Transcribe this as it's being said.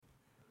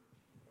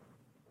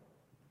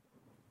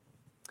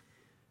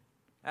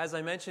As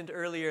I mentioned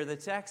earlier, the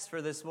text for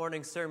this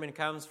morning's sermon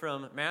comes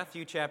from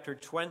Matthew chapter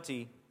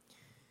 20.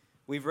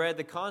 We've read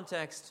the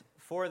context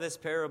for this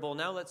parable.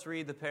 Now let's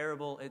read the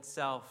parable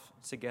itself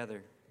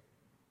together.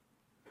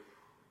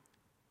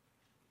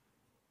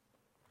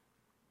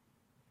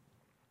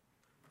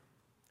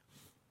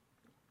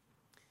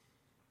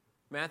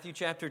 Matthew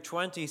chapter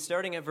 20,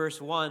 starting at verse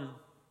 1.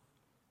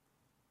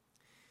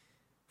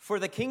 For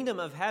the kingdom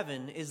of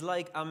heaven is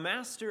like a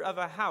master of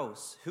a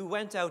house who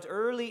went out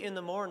early in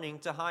the morning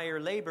to hire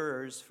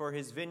laborers for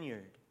his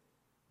vineyard.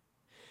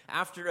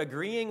 After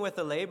agreeing with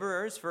the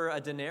laborers for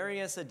a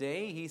denarius a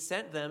day, he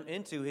sent them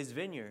into his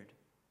vineyard.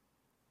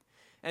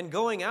 And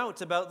going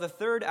out about the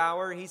third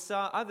hour, he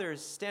saw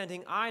others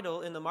standing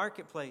idle in the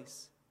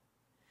marketplace.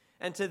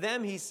 And to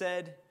them he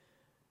said,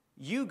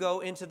 "You go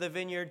into the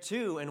vineyard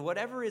too, and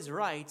whatever is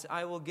right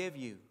I will give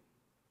you."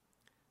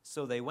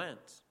 So they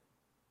went.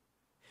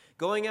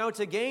 Going out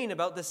again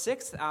about the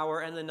 6th hour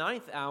and the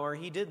 9th hour,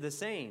 he did the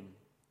same.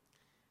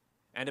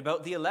 And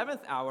about the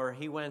 11th hour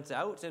he went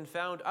out and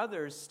found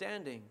others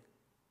standing.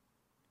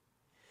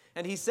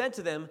 And he said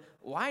to them,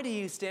 "Why do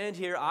you stand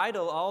here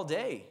idle all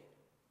day?"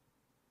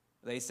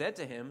 They said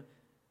to him,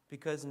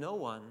 "Because no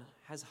one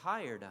has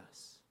hired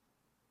us."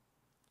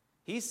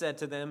 He said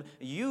to them,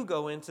 "You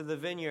go into the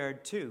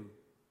vineyard too."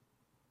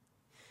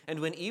 And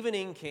when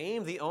evening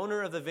came, the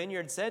owner of the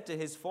vineyard said to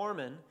his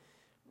foreman,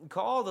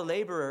 "Call the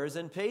laborers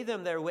and pay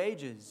them their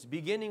wages,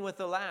 beginning with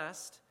the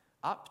last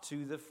up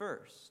to the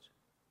first."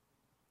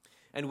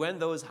 And when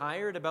those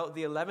hired about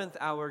the 11th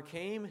hour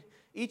came,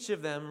 each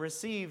of them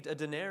received a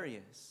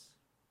denarius.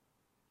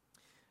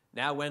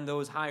 Now when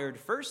those hired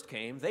first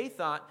came, they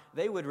thought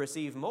they would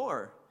receive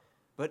more,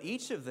 but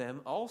each of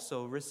them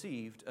also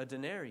received a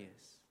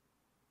denarius.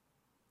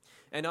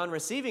 And on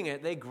receiving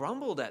it, they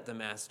grumbled at the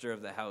master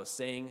of the house,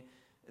 saying,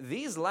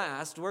 "These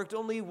last worked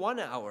only 1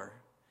 hour,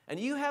 and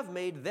you have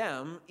made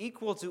them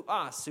equal to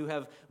us who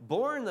have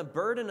borne the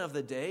burden of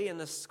the day and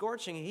the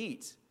scorching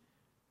heat."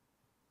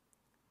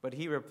 But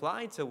he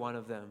replied to one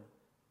of them,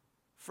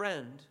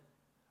 "Friend,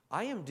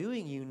 I am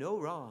doing you no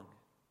wrong.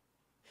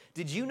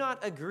 Did you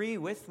not agree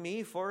with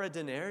me for a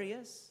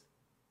denarius?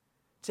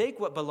 Take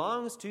what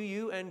belongs to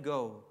you and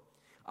go.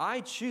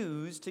 I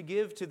choose to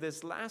give to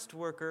this last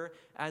worker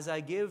as I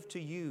give to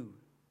you.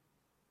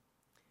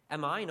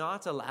 Am I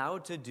not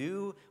allowed to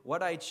do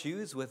what I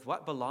choose with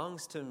what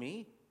belongs to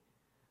me?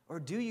 Or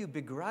do you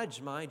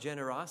begrudge my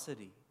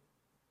generosity?"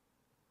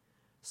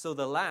 So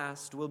the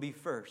last will be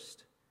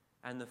first,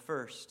 and the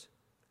first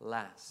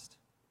last.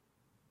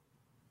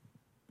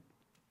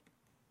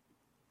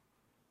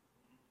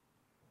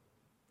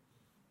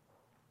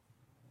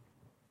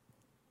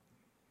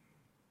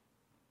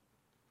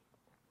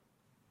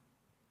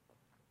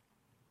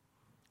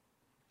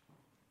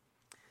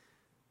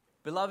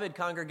 Beloved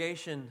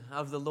congregation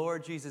of the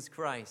Lord Jesus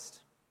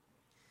Christ,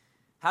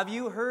 have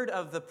you heard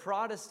of the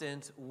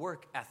Protestant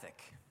work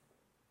ethic?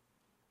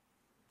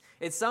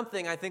 It's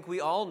something I think we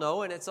all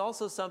know, and it's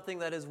also something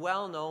that is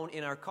well known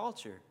in our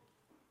culture.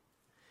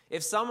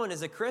 If someone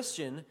is a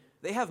Christian,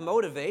 they have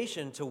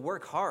motivation to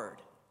work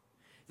hard.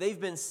 They've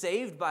been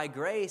saved by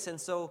grace, and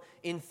so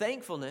in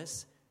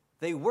thankfulness,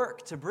 they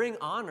work to bring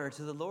honor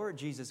to the Lord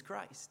Jesus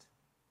Christ.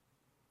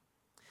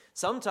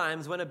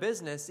 Sometimes when a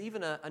business,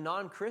 even a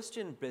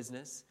non-Christian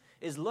business,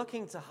 is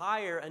looking to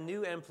hire a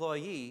new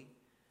employee,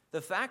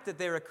 the fact that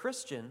they're a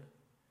Christian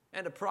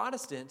and a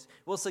Protestant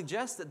will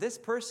suggest that this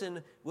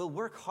person will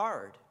work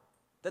hard,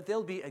 that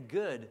they'll be a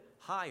good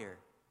hire.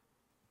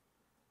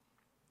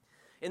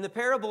 In the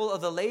parable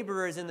of the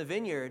laborers in the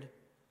vineyard,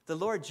 the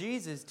Lord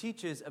Jesus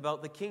teaches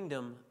about the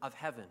kingdom of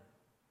heaven.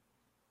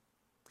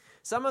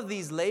 Some of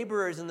these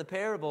laborers in the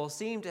parable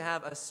seem to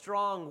have a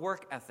strong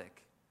work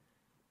ethic.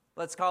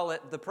 Let's call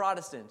it the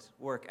Protestant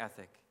work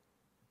ethic.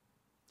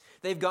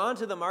 They've gone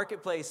to the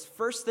marketplace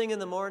first thing in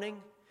the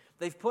morning.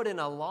 They've put in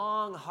a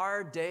long,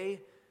 hard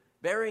day,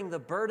 bearing the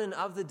burden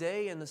of the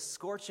day and the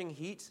scorching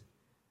heat.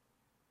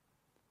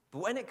 But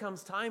when it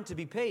comes time to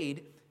be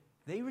paid,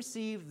 they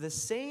receive the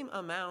same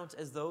amount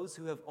as those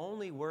who have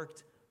only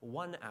worked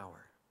 1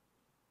 hour.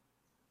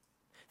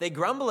 They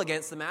grumble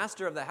against the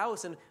master of the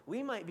house, and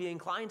we might be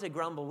inclined to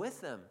grumble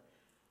with them.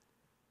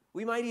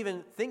 We might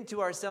even think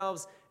to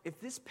ourselves, if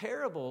this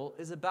parable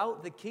is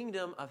about the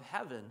kingdom of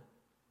heaven,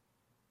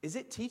 is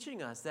it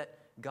teaching us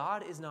that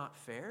God is not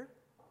fair?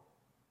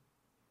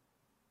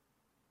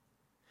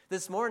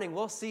 This morning,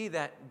 we'll see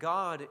that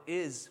God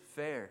is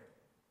fair.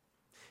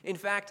 In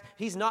fact,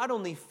 he's not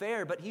only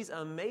fair, but he's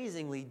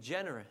amazingly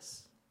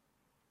generous.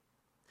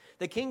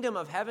 The kingdom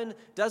of heaven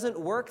doesn't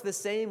work the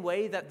same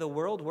way that the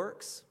world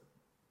works.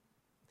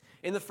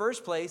 In the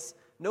first place,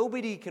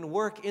 nobody can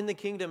work in the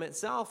kingdom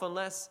itself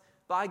unless,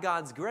 by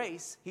God's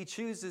grace, he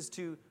chooses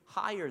to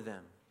hire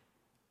them.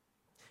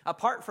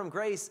 Apart from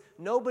grace,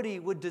 nobody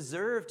would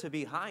deserve to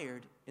be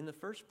hired in the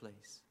first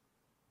place.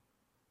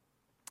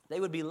 They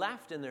would be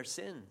left in their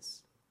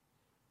sins.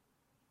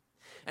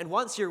 And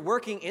once you're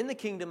working in the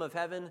kingdom of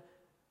heaven,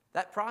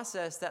 that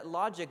process, that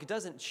logic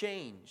doesn't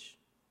change.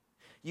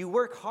 You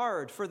work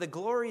hard for the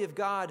glory of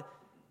God,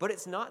 But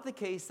it's not the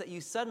case that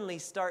you suddenly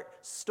start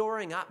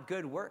storing up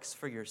good works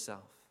for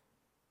yourself.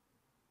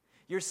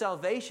 Your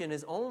salvation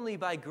is only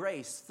by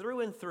grace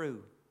through and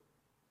through.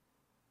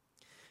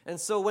 And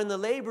so when the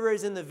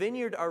laborers in the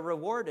vineyard are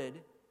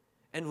rewarded,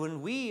 and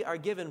when we are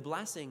given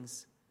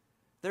blessings,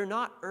 they're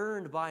not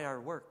earned by our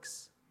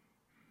works.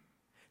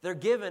 They're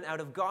given out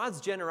of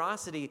God's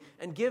generosity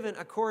and given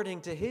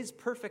according to His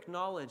perfect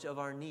knowledge of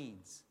our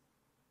needs.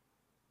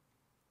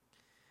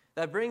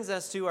 That brings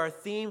us to our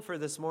theme for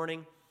this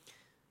morning.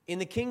 In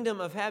the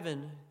kingdom of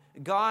heaven,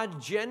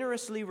 God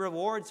generously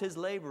rewards His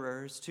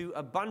laborers to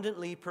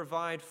abundantly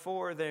provide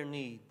for their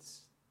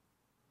needs.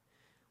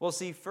 We'll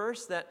see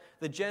first that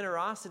the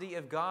generosity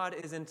of God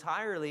is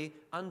entirely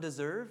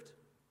undeserved.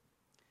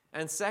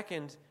 And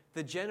second,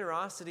 the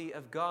generosity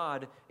of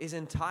God is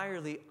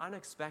entirely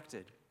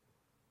unexpected.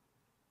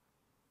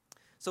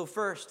 So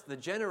first, the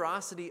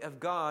generosity of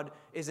God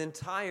is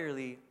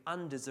entirely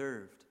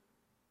undeserved.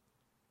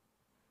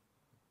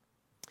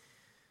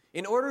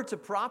 In order to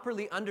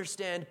properly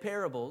understand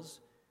parables,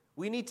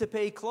 we need to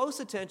pay close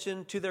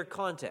attention to their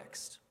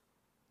context.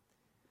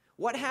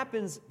 What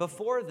happens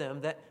before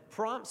them that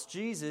prompts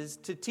Jesus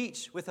to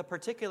teach with a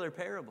particular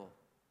parable?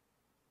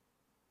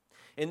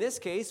 In this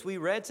case, we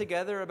read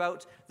together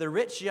about the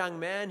rich young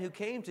man who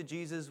came to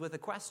Jesus with a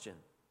question.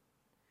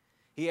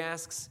 He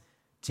asks,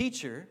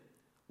 "Teacher,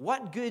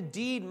 what good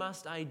deed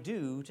must I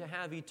do to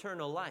have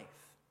eternal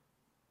life?"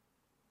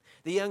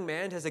 The young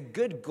man has a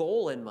good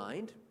goal in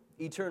mind,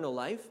 eternal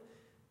life,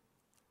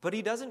 but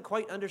he doesn't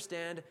quite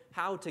understand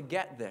how to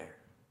get there.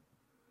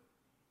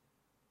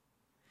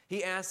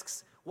 He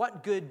asks,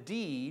 "What good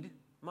deed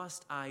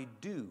must I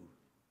do?"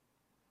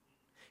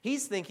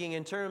 He's thinking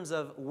in terms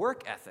of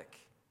work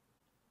ethic,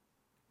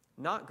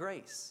 not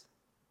grace.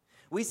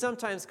 We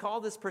sometimes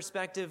call this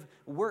perspective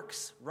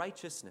works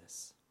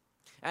righteousness,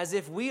 as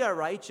if we are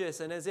righteous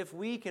and as if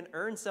we can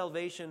earn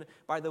salvation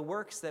by the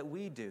works that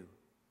we do.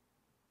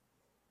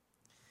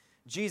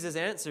 Jesus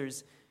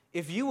answers,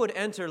 "If you would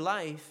enter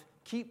life,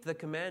 keep the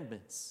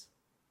commandments."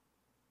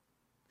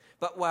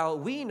 But while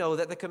we know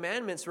that the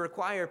commandments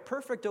require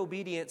perfect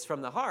obedience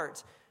from the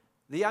heart,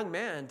 the young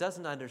man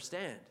doesn't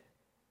understand.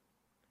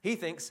 He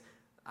thinks,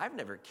 "I've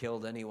never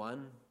killed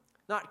anyone,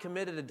 not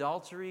committed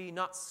adultery,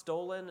 not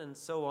stolen," and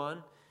so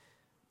on.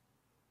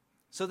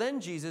 So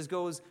then Jesus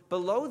goes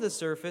below the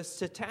surface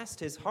to test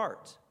his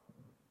heart.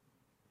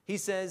 He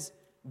says,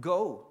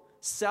 "Go,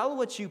 sell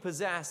what you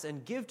possess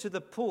and give to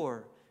the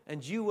poor,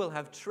 and you will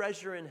have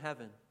treasure in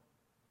heaven.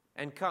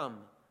 And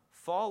come,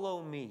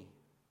 follow me."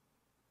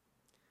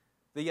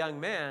 The young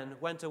man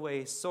went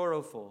away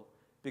sorrowful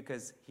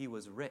because he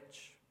was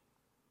rich.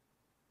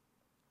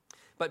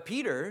 But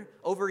Peter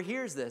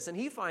overhears this, and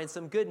he finds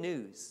some good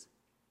news.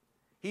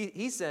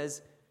 He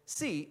says,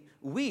 "See,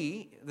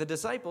 we, the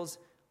disciples,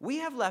 we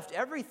have left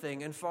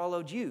everything and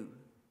followed you.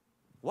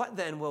 What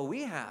then will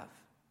we have?"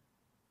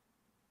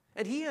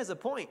 And he has a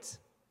point.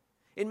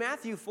 In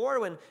Matthew 4,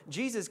 when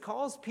Jesus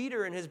calls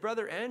Peter and his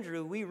brother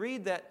Andrew, we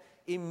read that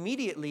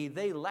immediately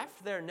they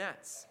left their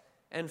nets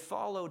and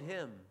followed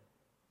him.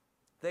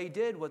 They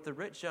did what the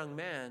rich young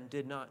man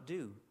did not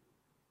do.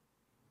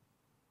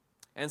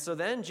 And so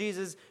then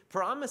Jesus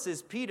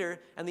promises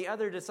Peter and the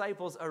other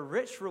disciples a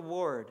rich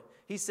reward.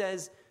 He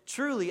says,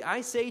 "Truly,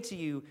 I say to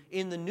you,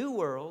 in the new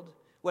world,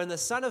 when the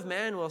Son of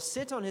Man will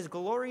sit on his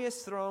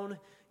glorious throne,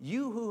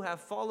 you who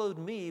have followed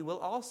me will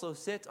also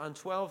sit on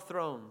 12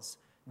 thrones,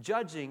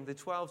 judging the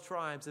 12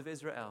 tribes of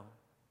Israel."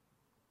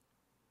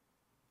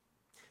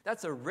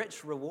 That's a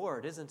rich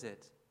reward, isn't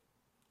it?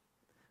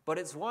 But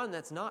it's one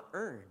that's not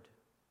earned.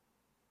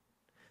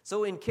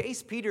 So in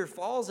case Peter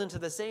falls into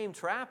the same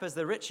trap as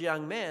the rich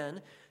young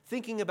man,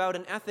 thinking about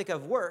an ethic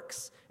of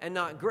works and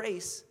not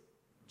grace,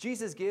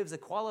 Jesus gives a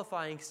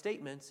qualifying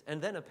statement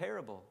and then a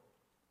parable.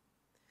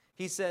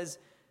 He says,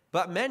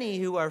 "But many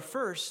who are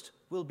first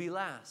will be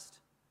last,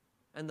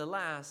 and the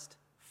last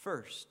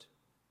first."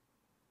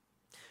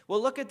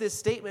 We'll look at this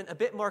statement a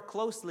bit more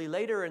closely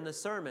later in the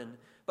sermon,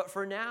 but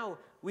for now,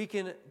 we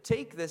can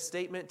take this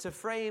statement to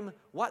frame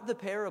what the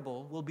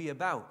parable will be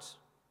about.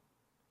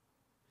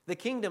 The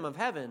kingdom of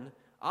heaven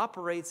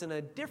operates in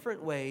a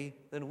different way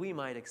than we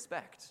might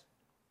expect.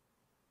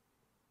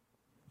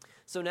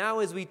 So now,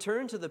 as we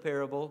turn to the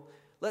parable,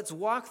 let's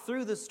walk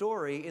through the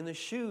story in the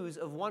shoes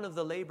of one of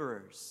the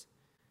laborers.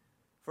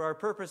 For our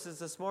purposes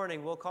this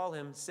morning, we'll call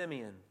him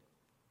Simeon.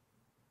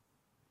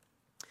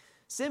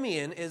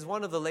 Simeon is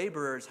one of the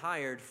laborers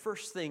hired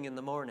first thing in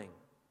the morning.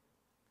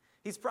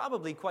 He's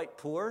probably quite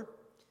poor.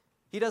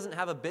 He doesn't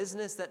have a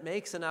business that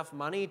makes enough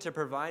money to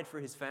provide for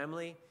his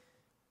family.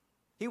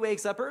 He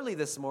wakes up early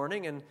this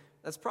morning, and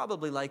that's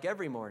probably like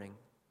every morning.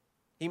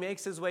 He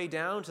makes his way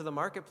down to the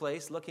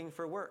marketplace looking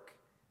for work.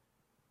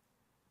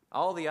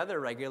 All the other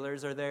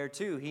regulars are there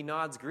too. He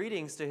nods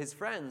greetings to his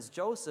friends,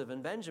 Joseph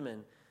and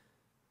Benjamin.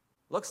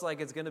 Looks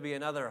like it's going to be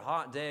another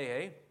hot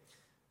day, eh?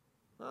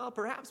 Well,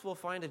 perhaps we'll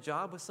find a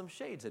job with some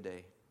shade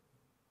today.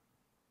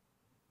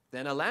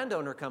 Then a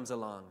landowner comes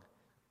along.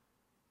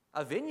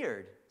 "A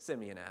vineyard?"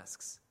 Simeon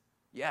asks.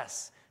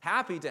 "Yes,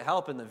 happy to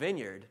help in the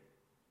vineyard."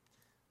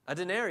 A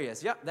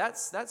denarius. Yep,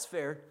 that's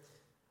fair.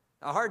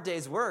 A hard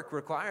day's work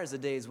requires a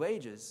day's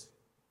wages.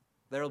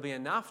 There will be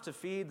enough to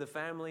feed the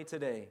family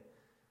today.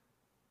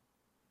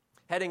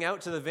 Heading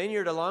out to the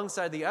vineyard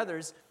alongside the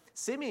others,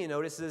 Simeon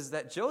notices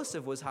that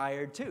Joseph was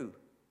hired too,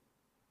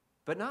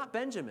 but not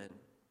Benjamin.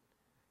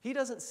 He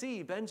doesn't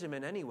see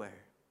Benjamin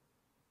anywhere.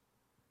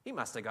 He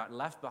must have gotten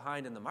left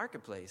behind in the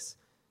marketplace.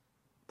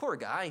 Poor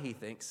guy, he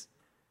thinks.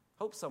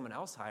 Hope someone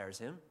else hires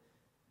him.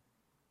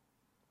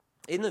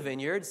 In the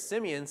vineyard,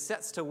 Simeon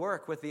sets to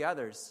work with the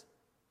others.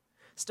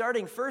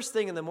 Starting first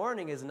thing in the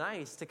morning is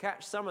nice to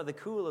catch some of the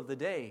cool of the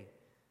day.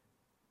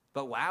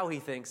 But wow, he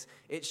thinks,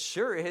 it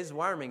sure is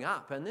warming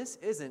up, and this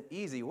isn't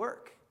easy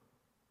work.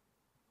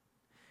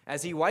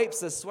 As he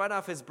wipes the sweat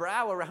off his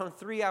brow around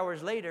 3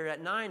 hours later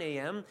at 9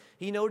 a.m.,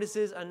 he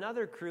notices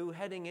another crew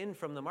heading in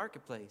from the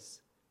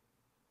marketplace.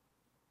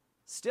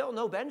 Still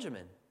no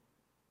Benjamin.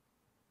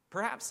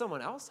 Perhaps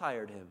someone else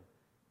hired him.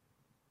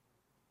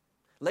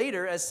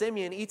 Later, as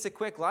Simeon eats a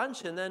quick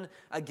lunch, and then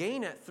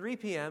again at 3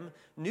 p.m.,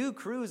 new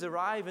crews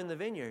arrive in the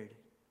vineyard.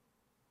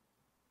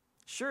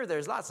 Sure,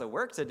 there's lots of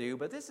work to do,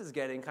 but this is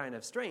getting kind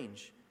of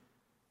strange.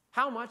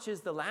 How much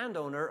is the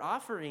landowner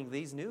offering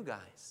these new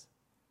guys?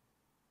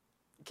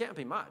 It can't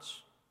be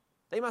much.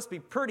 They must be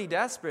pretty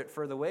desperate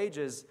for the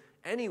wages,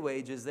 any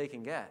wages they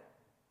can get.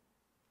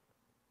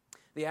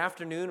 The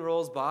afternoon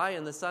rolls by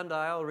and the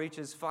sundial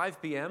reaches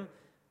 5 p.m.,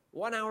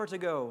 1 hour to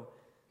go.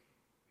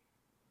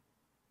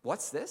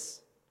 What's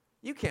this?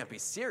 You can't be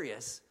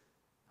serious.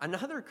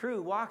 Another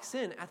crew walks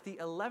in at the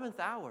 11th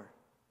hour.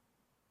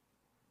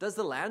 Does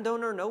the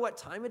landowner know what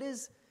time it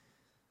is?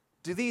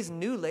 Do these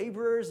new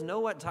laborers know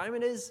what time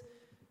it is?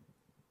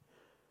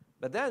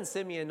 But then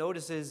Simeon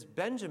notices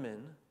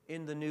Benjamin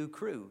in the new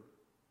crew.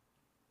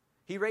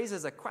 He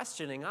raises a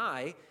questioning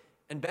eye,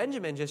 and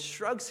Benjamin just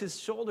shrugs his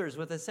shoulders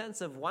with a sense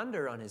of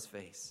wonder on his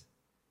face.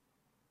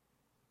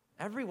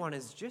 Everyone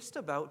is just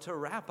about to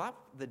wrap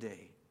up the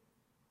day.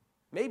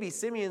 Maybe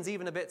Simeon's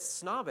even a bit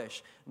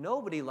snobbish.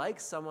 Nobody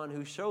likes someone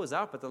who shows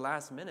up at the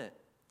last minute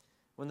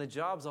when the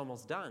job's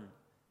almost done.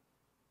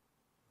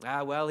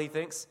 Well, he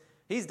thinks,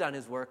 he's done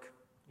his work.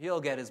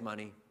 He'll get his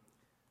money.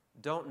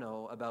 Don't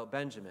know about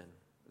Benjamin,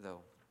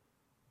 though.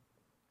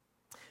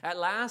 At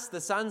last,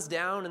 the sun's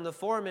down and the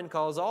foreman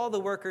calls all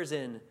the workers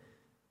in.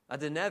 A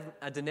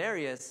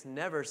denarius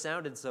never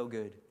sounded so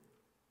good.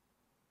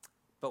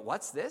 But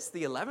what's this?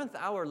 The 11th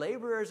hour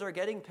laborers are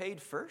getting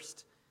paid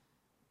first?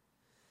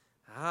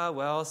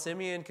 Well,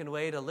 Simeon can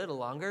wait a little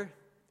longer.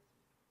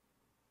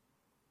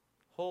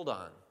 Hold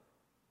on.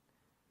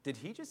 Did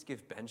he just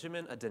give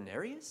Benjamin a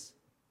denarius?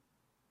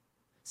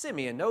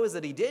 Simeon knows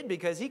that he did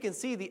because he can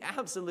see the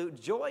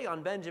absolute joy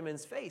on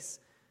Benjamin's face.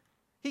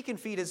 He can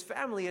feed his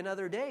family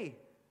another day.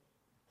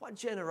 What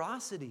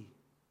generosity.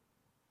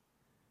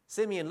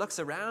 Simeon looks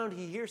around.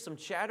 He hears some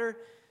chatter.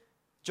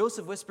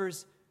 Joseph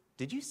whispers,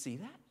 "Did you see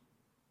that?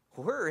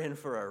 We're in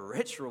for a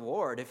rich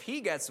reward. If he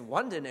gets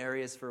 1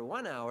 denarius for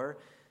 1 hour,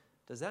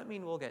 does that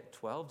mean we'll get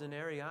 12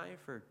 denarii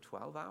for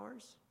 12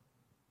 hours?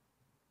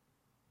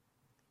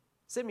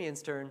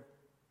 Simeon's turn.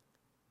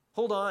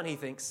 Hold on, he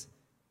thinks.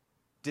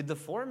 Did the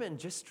foreman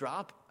just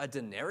drop a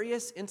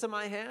denarius into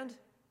my hand?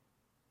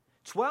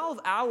 12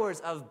 hours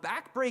of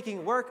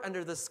back-breaking work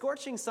under the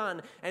scorching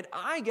sun, and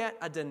I get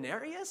a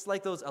denarius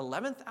like those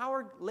 11th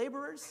hour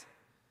laborers?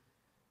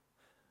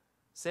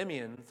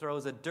 Simeon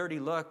throws a dirty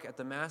look at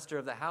the master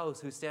of the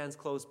house who stands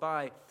close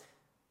by.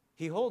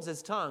 He holds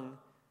his tongue,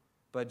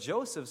 but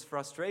Joseph's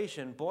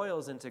frustration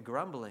boils into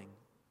grumbling.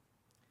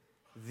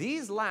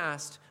 These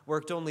last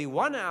worked only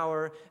 1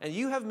 hour, and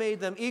you have made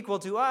them equal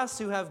to us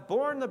who have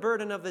borne the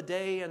burden of the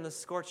day and the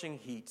scorching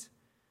heat.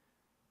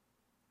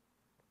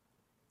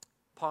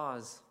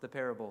 Pause the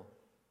parable.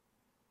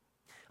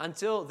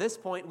 Until this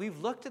point,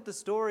 we've looked at the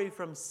story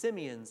from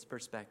Simeon's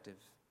perspective,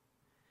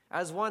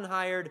 as one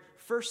hired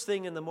first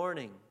thing in the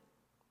morning.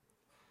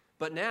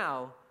 But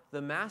now,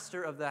 the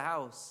master of the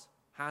house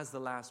has the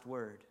last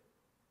word.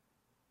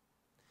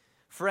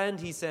 Friend,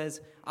 he says,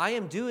 I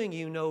am doing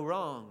you no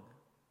wrong.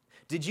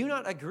 Did you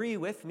not agree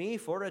with me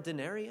for a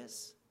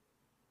denarius?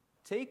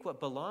 Take what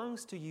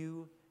belongs to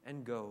you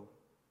and go.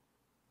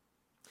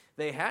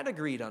 They had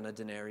agreed on a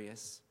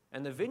denarius,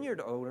 and the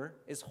vineyard owner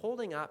is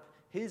holding up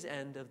his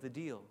end of the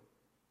deal.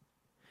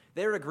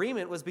 Their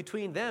agreement was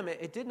between them.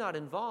 It did not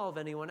involve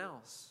anyone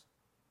else.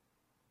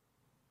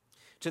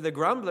 To the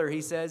grumbler,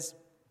 he says,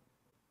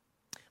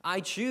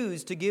 I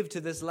choose to give to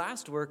this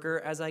last worker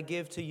as I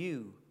give to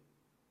you.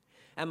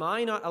 Am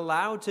I not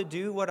allowed to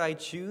do what I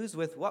choose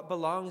with what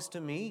belongs to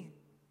me?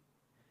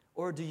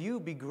 Or do you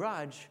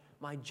begrudge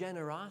my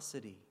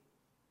generosity?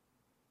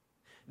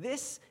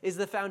 This is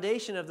the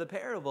foundation of the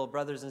parable,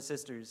 brothers and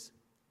sisters.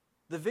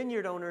 The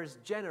vineyard owner's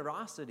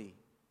generosity.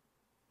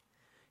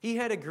 He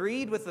had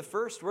agreed with the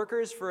first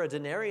workers for a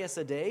denarius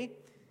a day,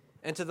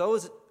 and to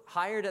those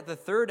hired at the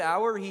 3rd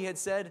hour, he had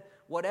said,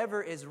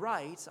 whatever is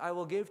right, I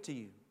will give to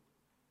you.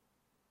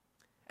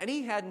 And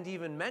he hadn't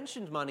even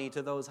mentioned money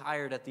to those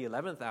hired at the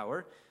 11th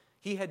hour.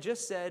 He had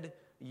just said,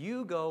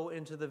 you go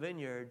into the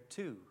vineyard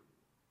too.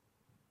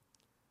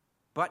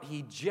 but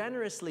he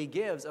generously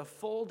gives a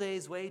full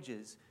day's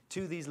wages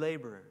to these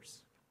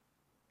laborers.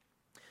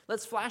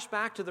 Let's flash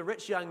back to the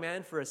rich young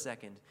man for a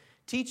second.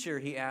 Teacher,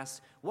 he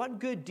asks, what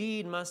good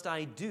deed must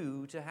I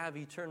do to have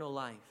eternal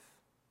life?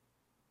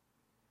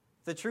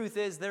 The truth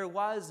is, there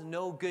was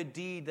no good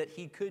deed that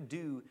he could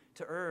do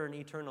to earn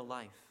eternal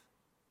life.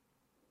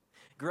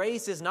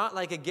 Grace is not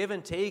like a give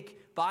and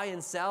take, buy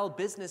and sell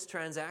business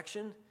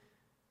transaction.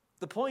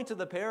 The point of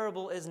the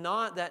parable is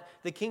not that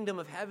the kingdom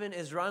of heaven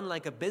is run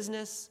like a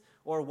business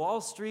or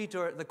Wall Street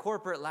or the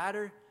corporate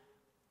ladder.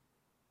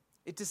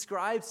 It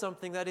describes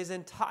something that is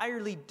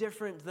entirely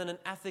different than an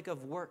ethic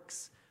of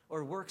works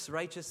or works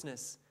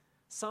righteousness,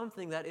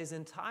 something that is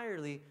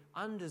entirely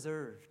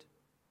undeserved.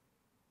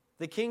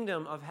 The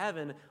kingdom of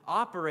heaven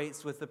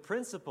operates with the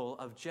principle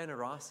of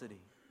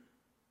generosity.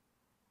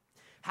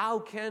 How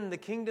can the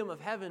kingdom of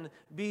heaven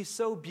be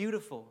so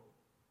beautiful?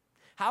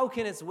 How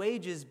can its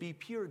wages be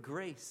pure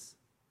grace?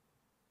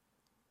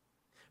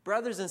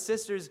 Brothers and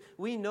sisters,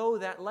 we know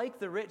that like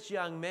the rich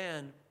young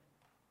man,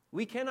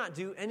 we cannot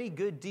do any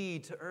good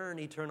deed to earn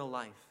eternal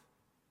life.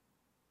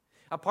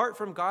 Apart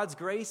from God's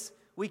grace,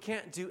 we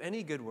can't do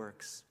any good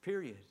works,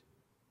 period.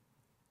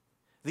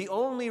 The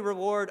only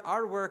reward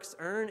our works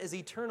earn is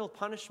eternal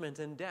punishment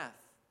and death.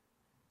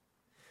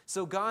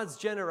 So God's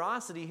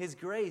generosity, his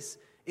grace,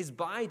 is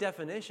by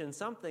definition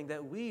something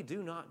that we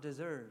do not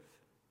deserve.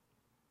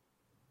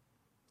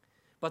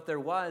 But there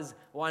was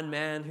one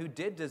man who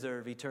did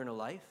deserve eternal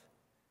life.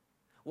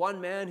 One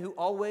man who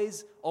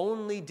always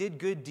only did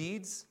good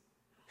deeds,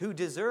 who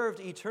deserved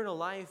eternal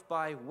life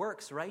by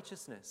works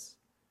righteousness.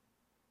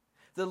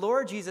 The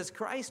Lord Jesus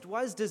Christ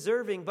was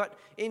deserving, but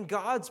in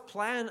God's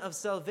plan of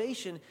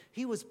salvation,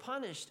 he was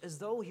punished as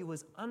though he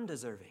was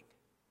undeserving.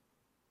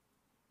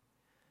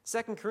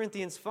 2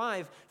 Corinthians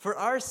 5, for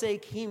our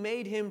sake he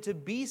made him to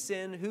be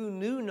sin who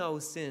knew no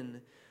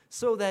sin,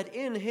 so that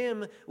in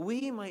him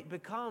we might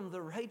become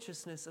the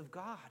righteousness of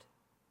God.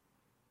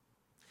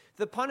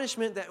 The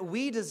punishment that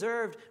we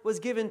deserved was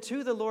given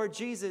to the Lord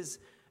Jesus,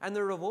 and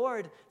the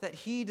reward that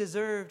he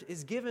deserved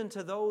is given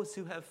to those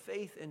who have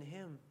faith in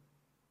him.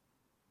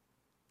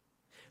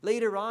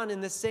 Later on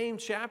in the same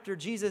chapter,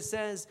 Jesus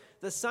says,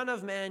 the Son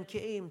of Man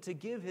came to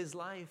give his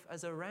life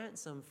as a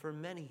ransom for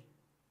many.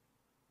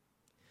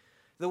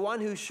 The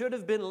one who should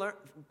have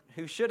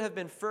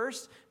been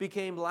first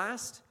became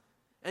last,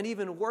 and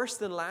even worse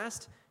than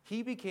last,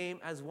 he became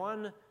as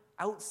one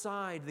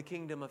outside the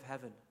kingdom of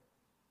heaven.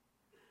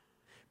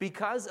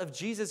 Because of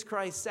Jesus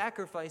Christ's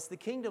sacrifice, the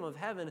kingdom of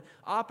heaven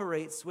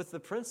operates with the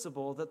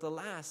principle that the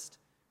last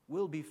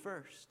will be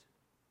first.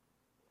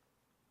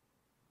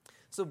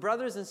 So,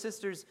 brothers and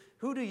sisters,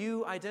 who do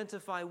you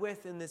identify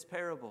with in this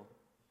parable?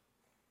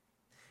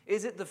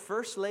 Is it the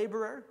first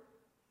laborer?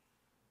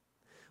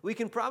 We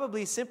can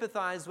probably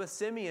sympathize with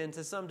Simeon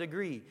to some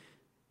degree.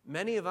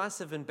 Many of us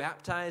have been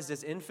baptized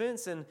as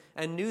infants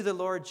and knew the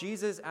Lord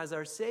Jesus as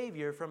our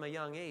Savior from a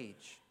young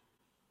age.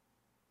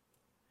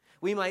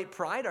 We might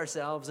pride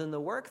ourselves in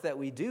the work that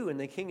we do in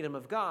the kingdom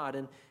of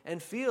God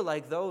and feel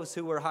like those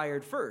who were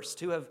hired first,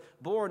 who have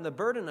borne the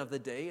burden of the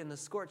day in the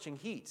scorching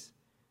heat.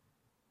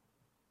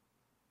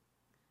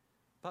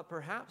 But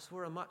perhaps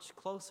we're a much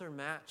closer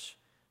match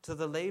to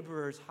the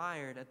laborers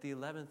hired at the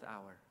 11th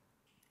hour.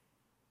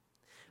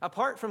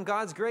 Apart from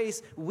God's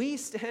grace, we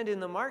stand in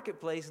the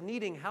marketplace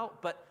needing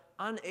help, but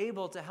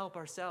unable to help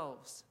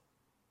ourselves.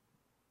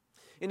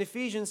 In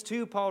Ephesians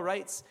 2, Paul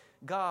writes,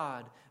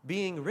 God,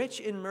 being rich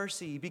in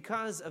mercy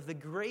because of the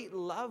great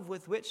love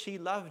with which he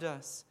loved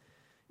us,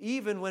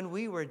 even when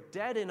we were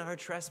dead in our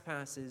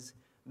trespasses,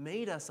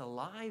 made us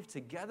alive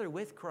together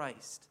with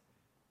Christ.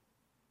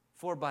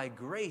 For by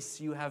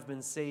grace you have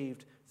been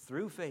saved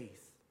through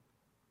faith.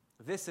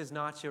 This is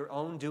not your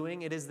own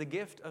doing, it is the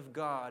gift of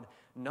God,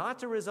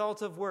 not a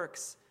result of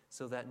works,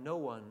 so that no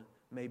one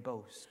may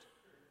boast.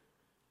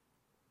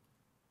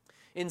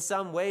 In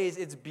some ways,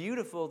 it's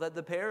beautiful that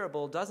the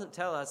parable doesn't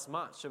tell us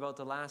much about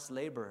the last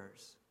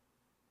laborers.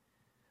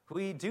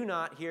 We do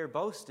not hear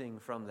boasting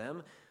from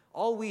them.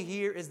 All we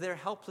hear is their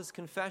helpless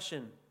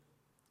confession.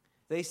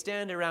 They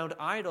stand around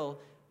idle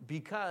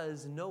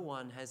because no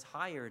one has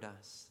hired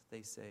us,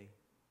 they say.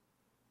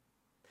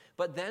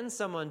 But then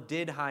someone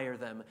did hire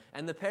them,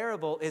 and the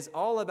parable is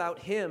all about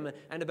him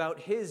and about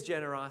his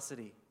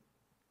generosity.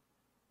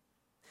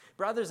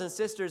 Brothers and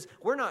sisters,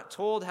 we're not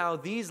told how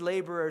these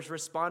laborers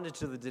responded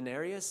to the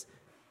denarius,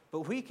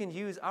 but we can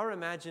use our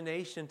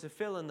imagination to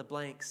fill in the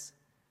blanks.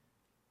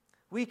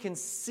 We can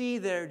see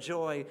their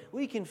joy.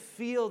 We can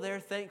feel their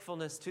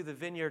thankfulness to the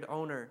vineyard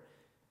owner.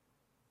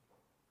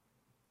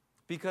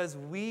 Because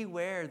we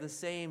wear the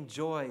same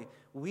joy.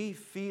 We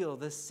feel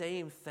the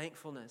same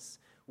thankfulness.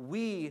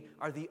 We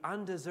are the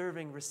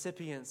undeserving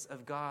recipients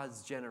of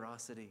God's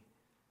generosity.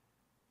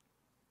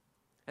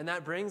 And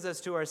that brings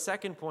us to our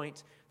second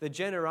point. The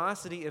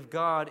generosity of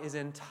God is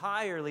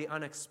entirely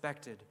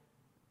unexpected.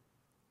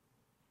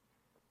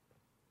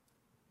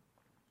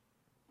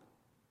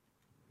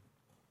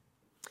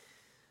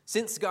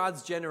 Since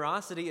God's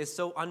generosity is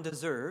so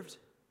undeserved,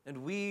 and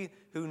we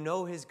who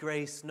know his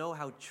grace know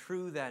how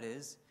true that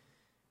is,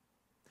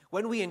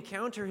 When we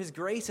encounter his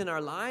grace in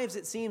our lives,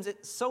 it seems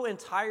it's so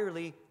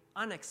entirely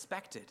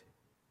unexpected,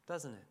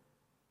 doesn't it?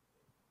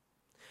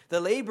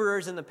 The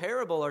laborers in the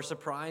parable are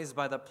surprised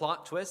by the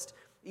plot twist,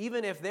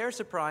 even if their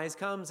surprise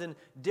comes in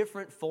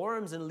different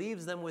forms and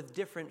leaves them with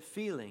different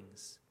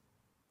feelings.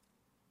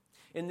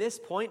 In this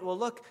point, we'll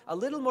look a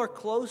little more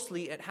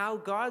closely at how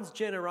God's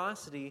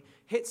generosity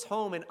hits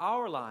home in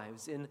our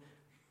lives in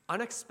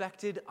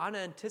unexpected,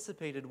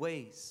 unanticipated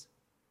ways.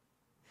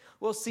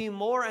 We'll see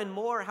more and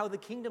more how the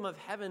kingdom of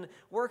heaven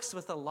works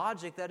with a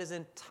logic that is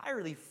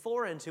entirely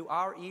foreign to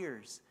our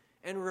ears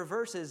and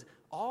reverses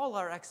all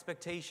our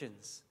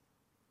expectations.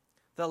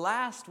 The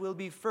last will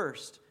be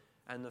first,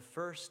 and the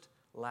first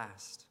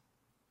last.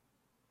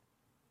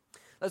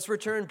 Let's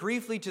return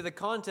briefly to the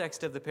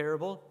context of the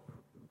parable.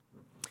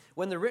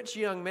 When the rich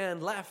young man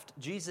left,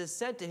 Jesus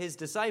said to his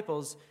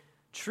disciples,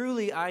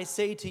 "Truly I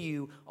say to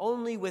you,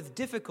 only with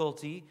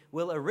difficulty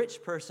will a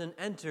rich person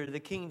enter the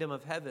kingdom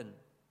of heaven.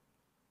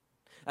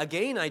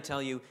 Again, I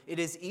tell you, it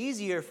is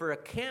easier for a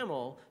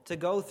camel to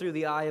go through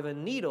the eye of a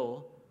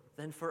needle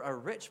than for a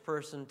rich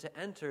person to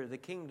enter the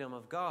kingdom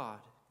of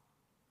God."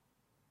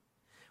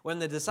 When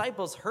the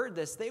disciples heard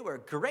this, they were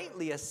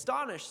greatly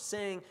astonished,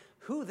 saying,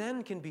 "Who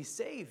then can be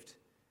saved?"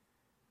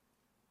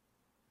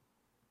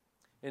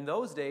 In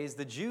those days,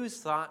 the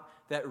Jews thought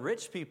that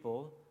rich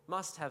people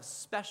must have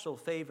special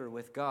favor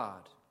with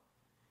God.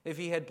 If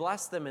he had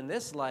blessed them in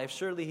this life,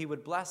 surely he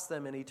would bless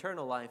them in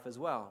eternal life as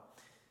well.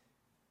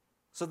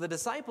 So the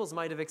disciples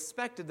might have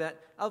expected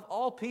that of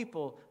all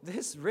people,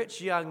 this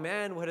rich young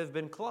man would have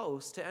been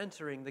close to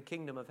entering the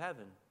kingdom of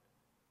heaven.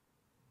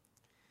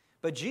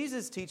 But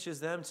Jesus teaches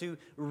them to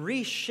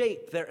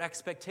reshape their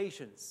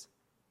expectations.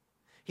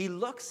 He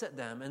looks at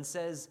them and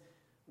says,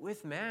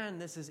 "With man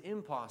this is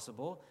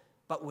impossible,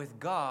 but with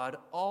God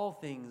all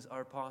things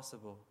are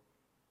possible."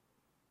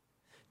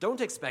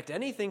 Don't expect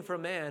anything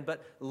from man,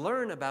 but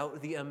learn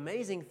about the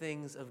amazing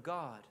things of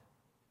God.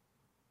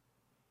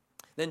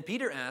 Then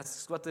Peter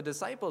asks what the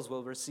disciples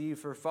will receive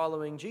for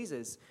following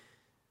Jesus.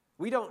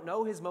 We don't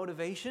know his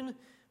motivation.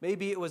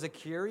 Maybe it was a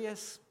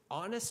curious,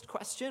 honest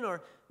question,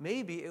 or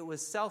maybe it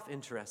was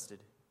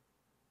self-interested.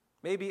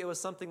 Maybe it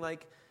was something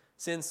like,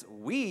 since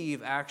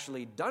we've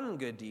actually done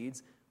good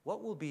deeds,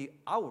 what will be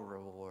our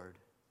reward?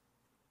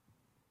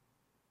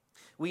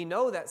 We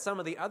know that some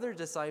of the other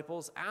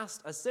disciples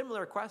asked a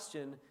similar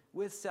question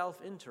with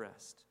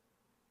self-interest.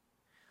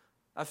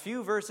 A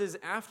few verses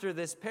after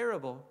this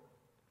parable,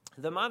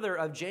 the mother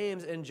of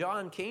James and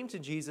John came to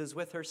Jesus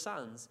with her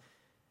sons,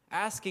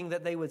 asking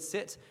that they would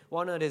sit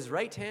one at his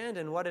right hand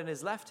and one at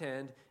his left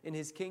hand in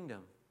his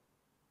kingdom.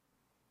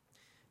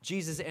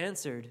 Jesus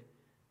answered,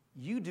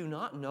 "You do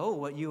not know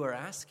what you are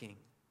asking.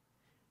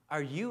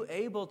 Are you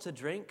able to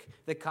drink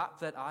the cup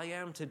that I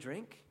am to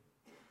drink?"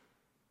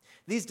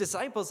 These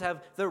disciples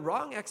have the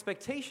wrong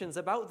expectations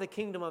about the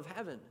kingdom of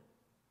heaven.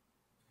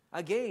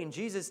 Again,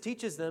 Jesus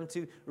teaches them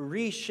to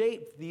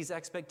reshape these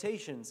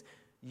expectations.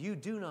 "You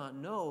do not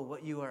know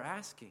what you are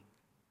asking,"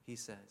 he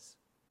says.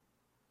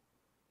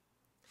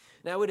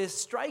 Now, it is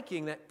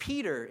striking that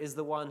Peter is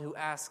the one who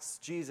asks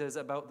Jesus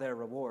about their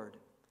reward.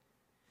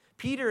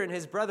 Peter and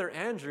his brother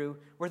Andrew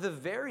were the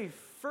very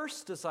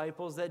first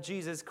disciples that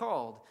Jesus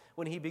called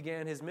when he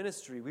began his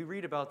ministry. We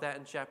read about that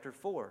in chapter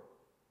 4.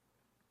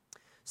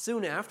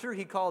 Soon after,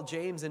 he called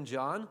James and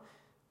John.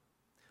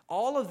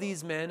 All of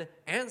these men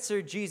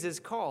answered Jesus'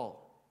 call.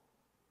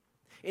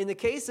 In the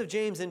case of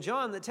James and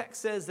John, the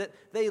text says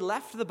that they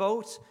left the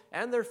boat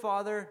and their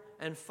father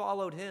and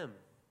followed him.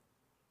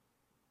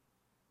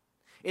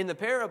 In the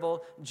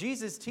parable,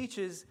 Jesus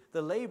teaches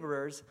the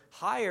laborers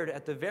hired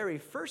at the very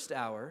first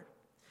hour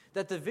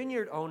that the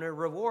vineyard owner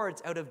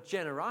rewards out of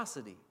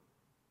generosity.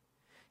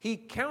 He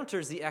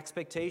counters the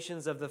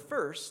expectations of the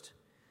first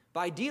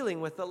by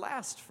dealing with the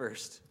last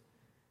first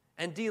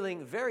and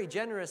dealing very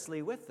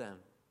generously with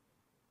them.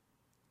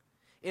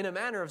 In a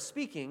manner of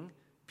speaking,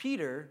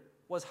 Peter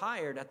was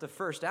hired at the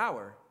first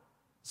hour,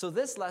 so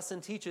this lesson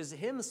teaches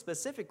him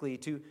specifically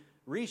to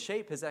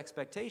reshape his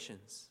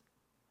expectations.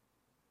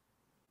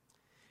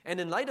 And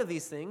in light of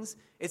these things,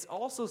 it's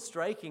also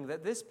striking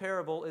that this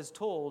parable is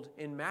told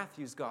in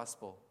Matthew's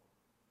gospel.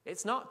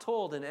 It's not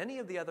told in any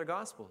of the other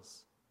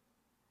gospels.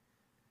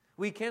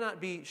 We cannot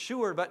be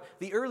sure, but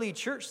the early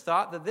church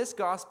thought that this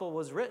gospel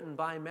was written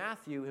by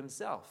Matthew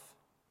himself.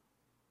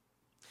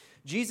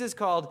 Jesus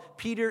called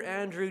Peter,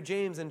 Andrew,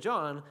 James, and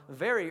John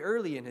very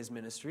early in his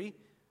ministry,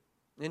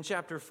 in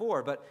chapter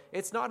 4, but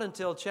it's not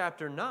until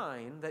chapter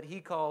 9 that he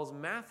calls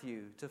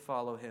Matthew to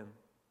follow him.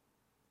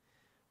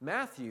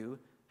 Matthew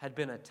had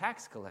been a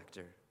tax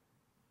collector,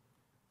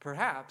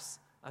 perhaps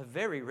a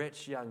very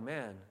rich young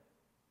man.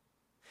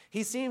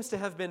 He seems to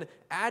have been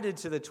added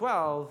to the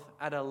 12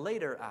 at a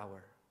later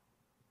hour.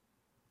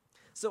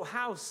 So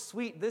how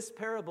sweet this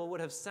parable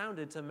would have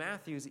sounded to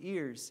Matthew's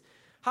ears.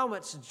 How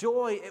much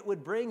joy it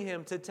would bring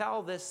him to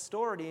tell this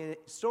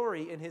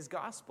story in his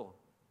gospel.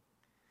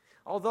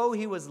 Although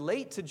he was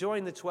late to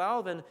join the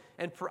 12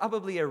 and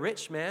probably a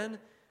rich man,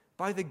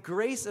 by the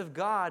grace of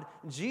God,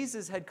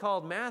 Jesus had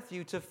called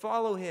Matthew to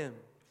follow him.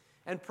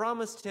 and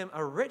promised him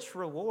a rich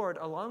reward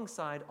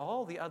alongside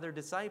all the other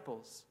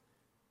disciples.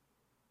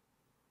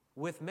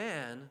 With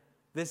man,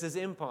 this is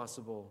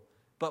impossible,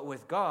 but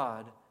with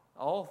God,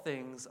 all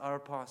things are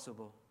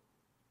possible.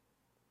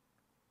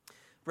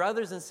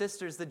 Brothers and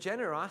sisters, the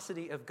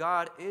generosity of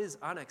God is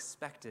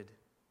unexpected.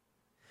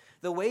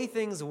 The way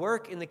things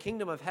work in the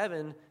kingdom of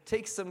heaven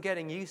takes some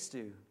getting used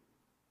to.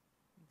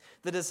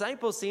 The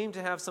disciples seem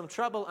to have some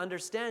trouble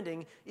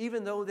understanding,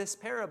 even though this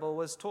parable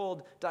was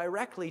told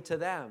directly to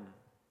them.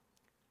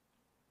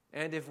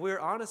 And if we're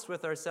honest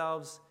with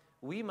ourselves,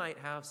 we might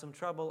have some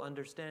trouble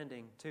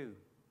understanding too.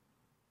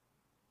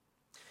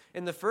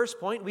 In the first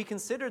point, we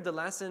considered the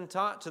lesson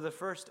taught to the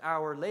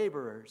first-hour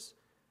laborers,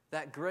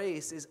 that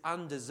grace is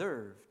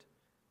undeserved.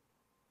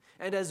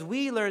 And as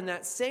we learn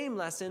that same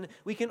lesson,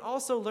 we can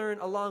also learn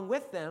along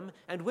with them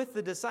and with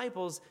the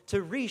disciples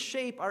to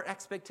reshape our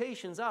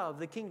expectations of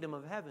the kingdom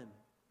of heaven.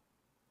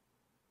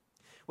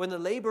 When the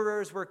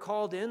laborers were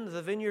called in,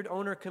 the vineyard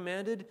owner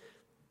commanded,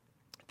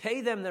 "Pay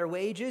them their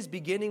wages,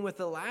 beginning with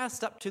the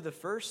last up to the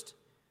first."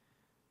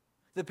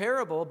 The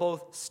parable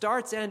both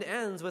starts and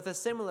ends with a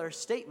similar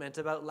statement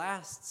about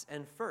lasts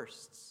and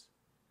firsts.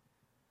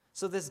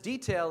 So this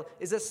detail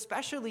is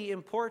especially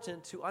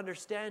important to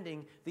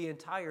understanding the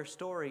entire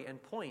story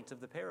and point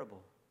of the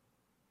parable.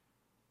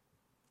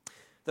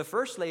 The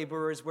first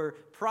laborers were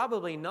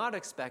probably not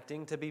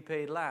expecting to be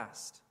paid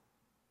last.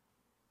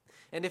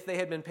 And if they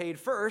had been paid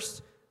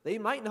first, they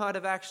might not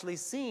have actually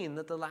seen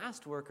that the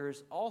last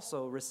workers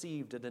also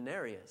received a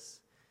denarius.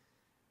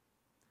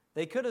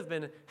 They could have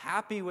been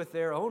happy with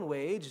their own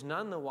wage,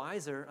 none the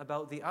wiser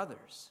about the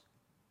others.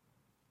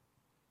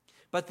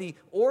 But the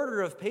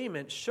order of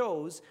payment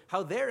shows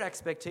how their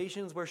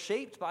expectations were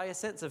shaped by a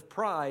sense of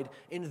pride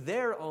in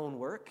their own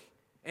work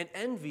and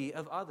envy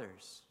of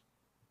others.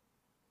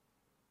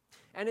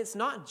 And it's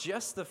not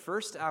just the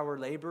first-hour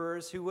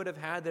laborers who would have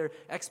had their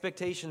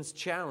expectations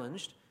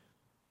challenged.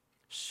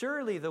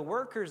 Surely the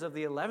workers of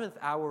the 11th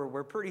hour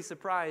were pretty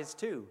surprised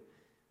too.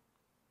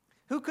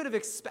 Who could have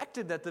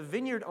expected that the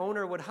vineyard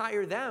owner would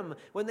hire them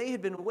when they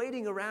had been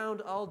waiting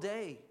around all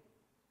day?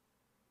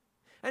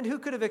 And who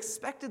could have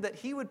expected that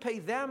he would pay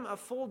them a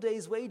full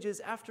day's wages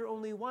after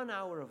only 1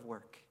 hour of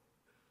work?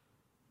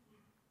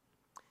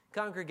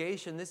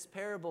 Congregation, this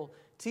parable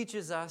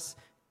teaches us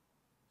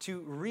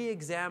to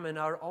re-examine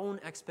our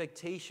own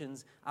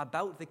expectations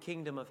about the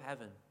kingdom of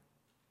heaven.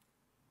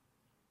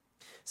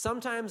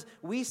 Sometimes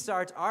we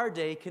start our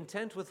day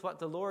content with what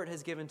the Lord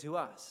has given to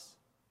us.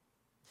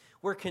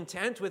 We're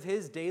content with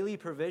his daily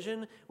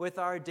provision, with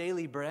our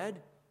daily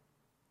bread.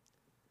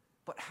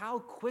 But how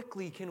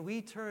quickly can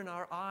we turn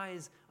our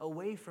eyes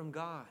away from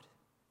God?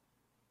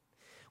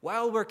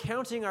 While we're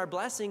counting our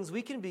blessings,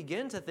 we can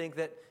begin to think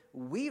that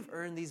we've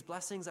earned these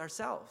blessings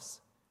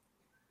ourselves.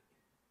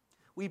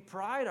 We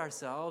pride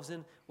ourselves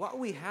in what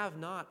we have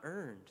not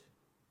earned.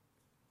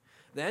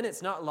 Then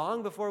it's not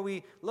long before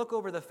we look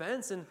over the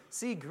fence and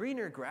see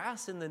greener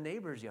grass in the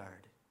neighbor's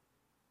yard,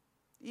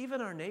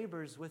 even our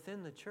neighbors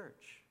within the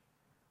church.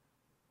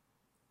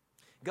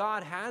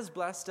 God has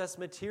blessed us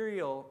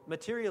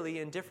materially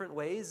in different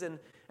ways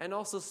and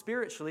also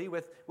spiritually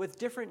with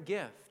different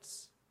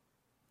gifts.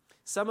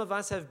 Some of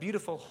us have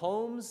beautiful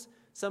homes,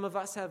 some of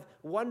us have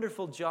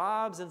wonderful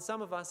jobs, and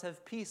some of us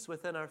have peace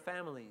within our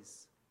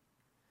families.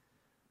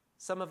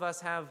 Some of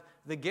us have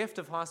the gift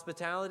of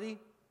hospitality.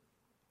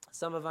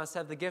 Some of us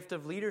have the gift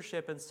of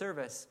leadership and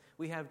service.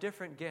 We have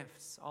different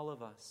gifts, all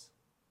of us.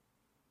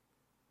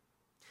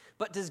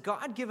 But does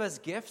God give us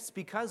gifts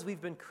because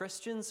we've been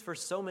Christians for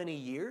so many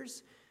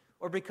years,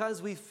 or because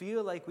we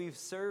feel like we've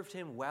served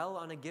him well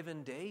on a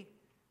given day?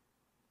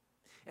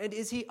 And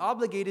is he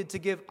obligated to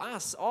give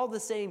us all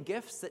the same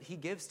gifts that he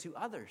gives to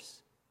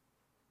others?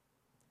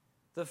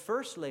 The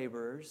first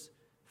laborers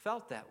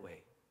felt that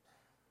way.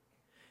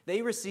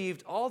 They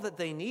received all that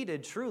they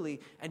needed truly,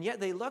 and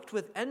yet they looked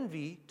with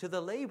envy to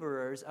the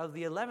laborers of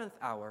the 11th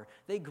hour.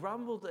 They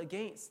grumbled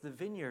against the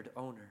vineyard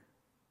owner.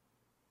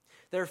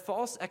 Their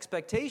false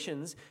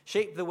expectations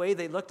shaped the way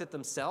they looked at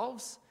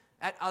themselves,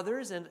 at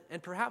others, and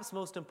perhaps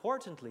most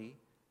importantly,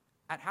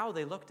 at how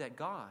they looked at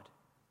God.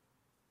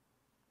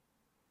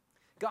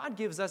 God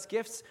gives us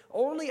gifts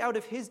only out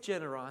of his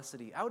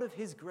generosity, out of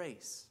his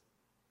grace.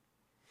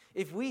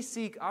 If we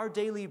seek our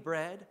daily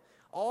bread,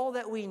 all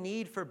that we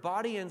need for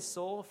body and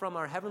soul from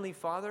our Heavenly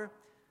Father,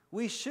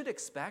 we should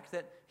expect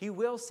that he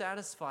will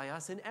satisfy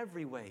us in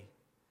every way.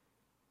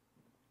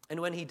 And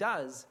when he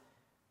does,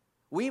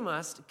 we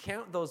must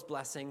count those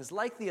blessings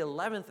like the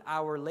 11th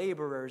hour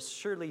laborers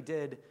surely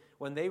did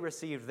when they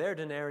received their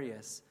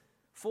denarius,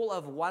 full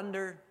of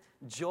wonder,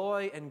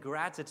 joy, and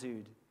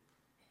gratitude.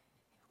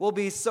 We'll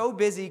be so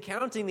busy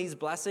counting these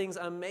blessings,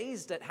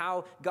 amazed at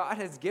how God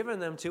has given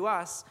them to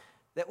us,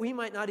 that we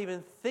might not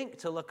even think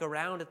to look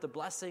around at the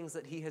blessings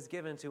that he has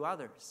given to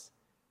others.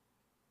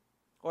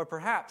 Or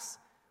perhaps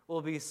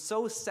we'll be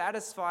so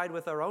satisfied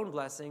with our own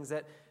blessings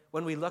that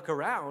when we look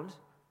around,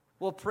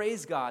 we'll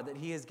praise God that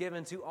he has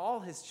given to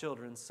all his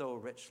children so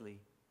richly,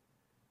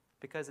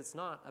 because it's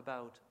not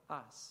about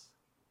us.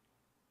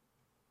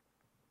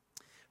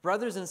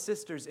 Brothers and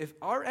sisters, if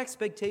our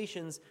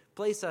expectations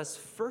place us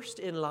first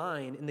in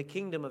line in the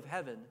kingdom of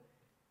heaven,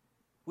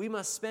 we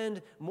must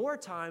spend more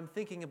time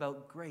thinking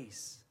about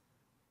grace.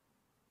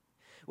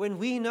 When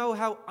we know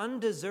how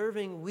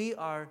undeserving we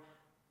are,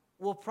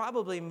 we'll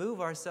probably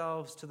move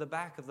ourselves to the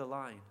back of the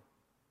line.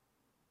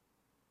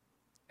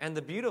 And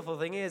the beautiful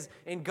thing is,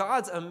 in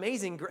God's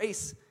amazing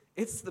grace,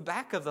 it's the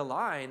back of the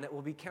line that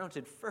will be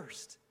counted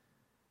first.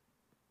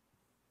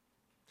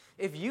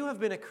 If you have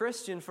been a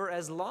Christian for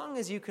as long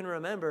as you can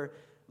remember,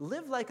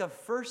 live like a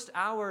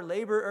first-hour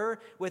laborer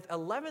with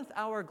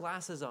 11th-hour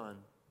glasses on,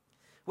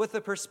 with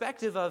the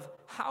perspective of,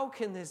 how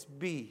can this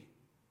be?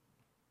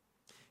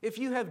 If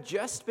you have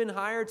just been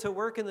hired to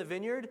work in the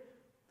vineyard,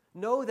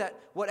 know that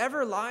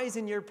whatever lies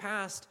in your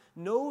past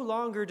no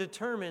longer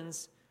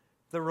determines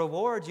the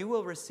reward you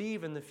will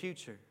receive in the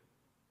future.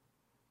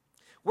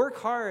 Work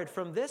hard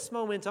from this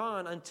moment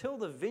on until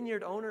the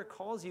vineyard owner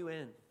calls you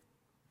in.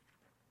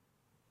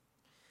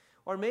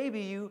 Or maybe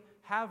you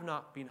have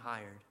not been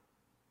hired,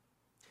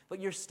 but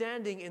you're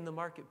standing in the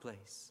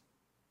marketplace.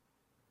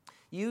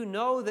 You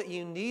know that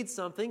you need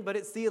something, but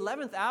it's the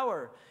 11th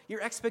hour.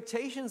 Your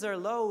expectations are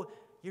low.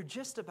 You're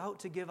just about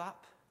to give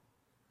up.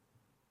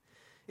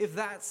 If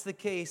that's the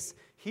case,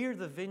 hear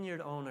the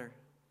vineyard owner.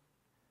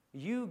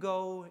 You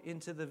go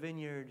into the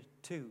vineyard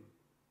too.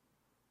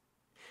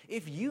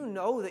 If you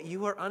know that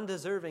you are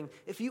undeserving,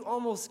 if you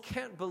almost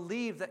can't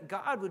believe that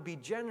God would be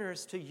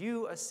generous to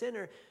you, a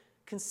sinner,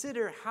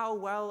 consider how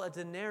well a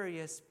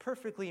denarius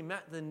perfectly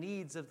met the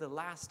needs of the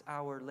last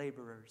hour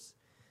laborers.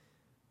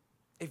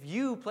 If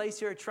you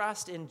place your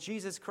trust in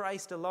Jesus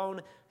Christ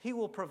alone, He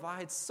will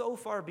provide so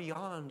far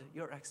beyond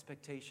your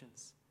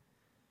expectations.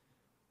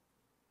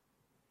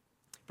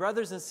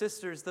 Brothers and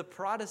sisters, the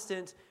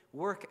Protestant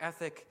work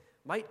ethic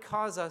might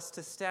cause us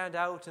to stand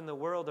out in the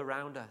world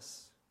around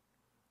us.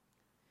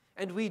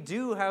 And we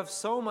do have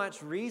so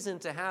much reason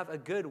to have a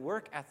good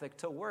work ethic,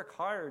 to work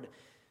hard.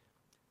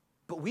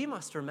 But we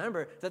must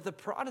remember that the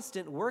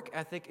Protestant work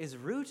ethic is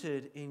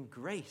rooted in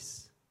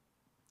grace,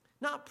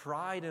 not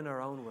pride in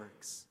our own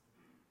works.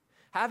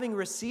 Having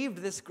received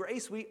this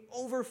grace, we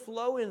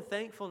overflow in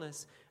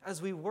thankfulness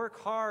as we work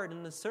hard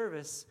in the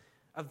service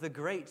of the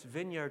great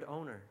vineyard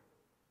owner.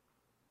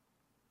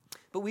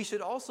 But we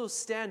should also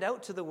stand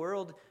out to the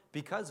world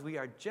because we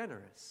are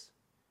generous,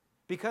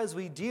 because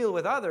we deal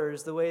with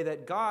others the way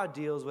that God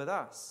deals with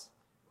us.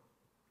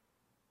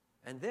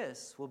 And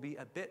this will be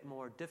a bit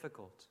more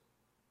difficult.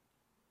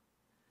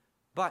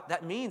 But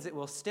that means it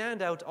will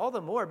stand out all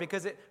the more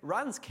because it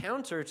runs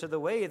counter to the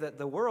way that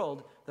the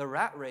world, the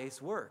rat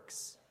race,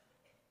 works.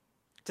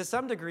 To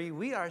some degree,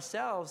 we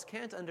ourselves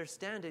can't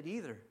understand it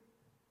either.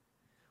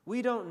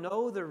 We don't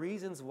know the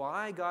reasons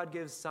why God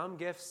gives some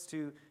gifts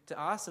to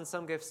us and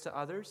some gifts to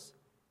others,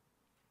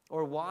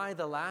 or why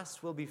the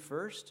last will be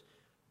first,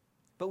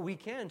 but we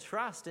can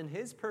trust in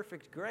His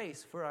perfect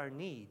grace for our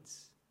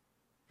needs.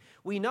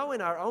 We know in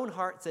our own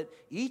hearts that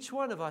each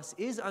one of us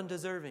is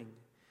undeserving,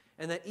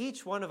 and that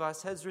each one of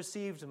us has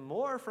received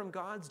more from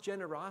God's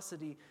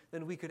generosity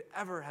than we could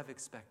ever have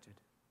expected.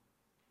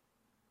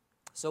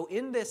 So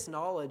in this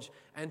knowledge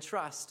and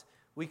trust,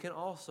 we can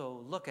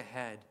also look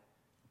ahead.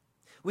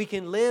 We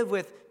can live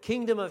with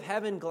kingdom of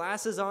heaven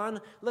glasses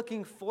on,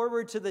 looking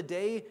forward to the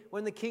day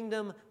when the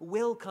kingdom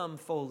will come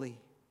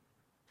fully.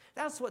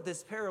 That's what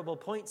this parable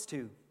points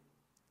to.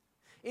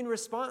 In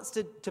response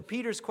to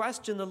Peter's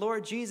question, the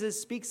Lord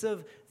Jesus speaks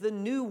of the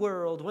new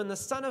world when the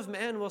Son of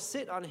Man will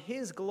sit on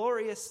His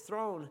glorious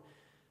throne.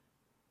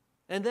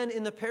 And then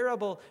in the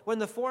parable, when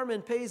the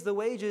foreman pays the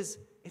wages,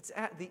 it's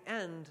at the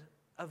end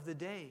of the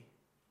day.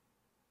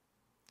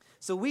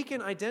 So we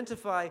can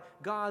identify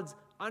God's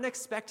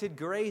unexpected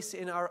grace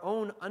in our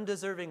own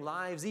undeserving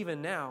lives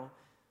even now,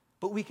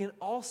 but we can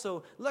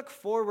also look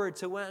forward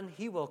to when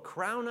He will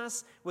crown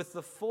us with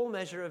the full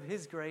measure of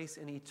His grace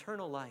in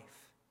eternal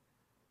life.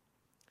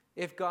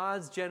 If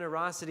God's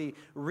generosity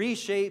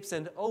reshapes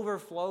and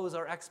overflows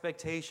our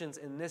expectations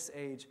in this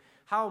age,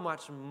 how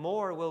much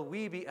more will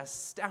we be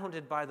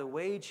astounded by the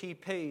wage He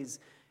pays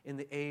in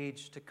the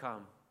age to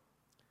come?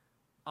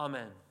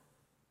 Amen.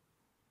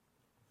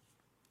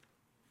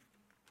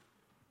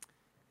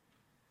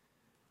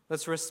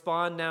 Let's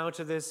respond now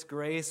to this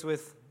grace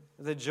with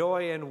the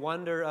joy and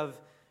wonder of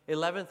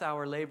 11th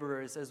hour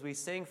laborers as we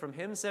sing from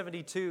hymn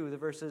 72, the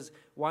verses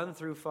 1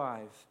 through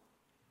 5.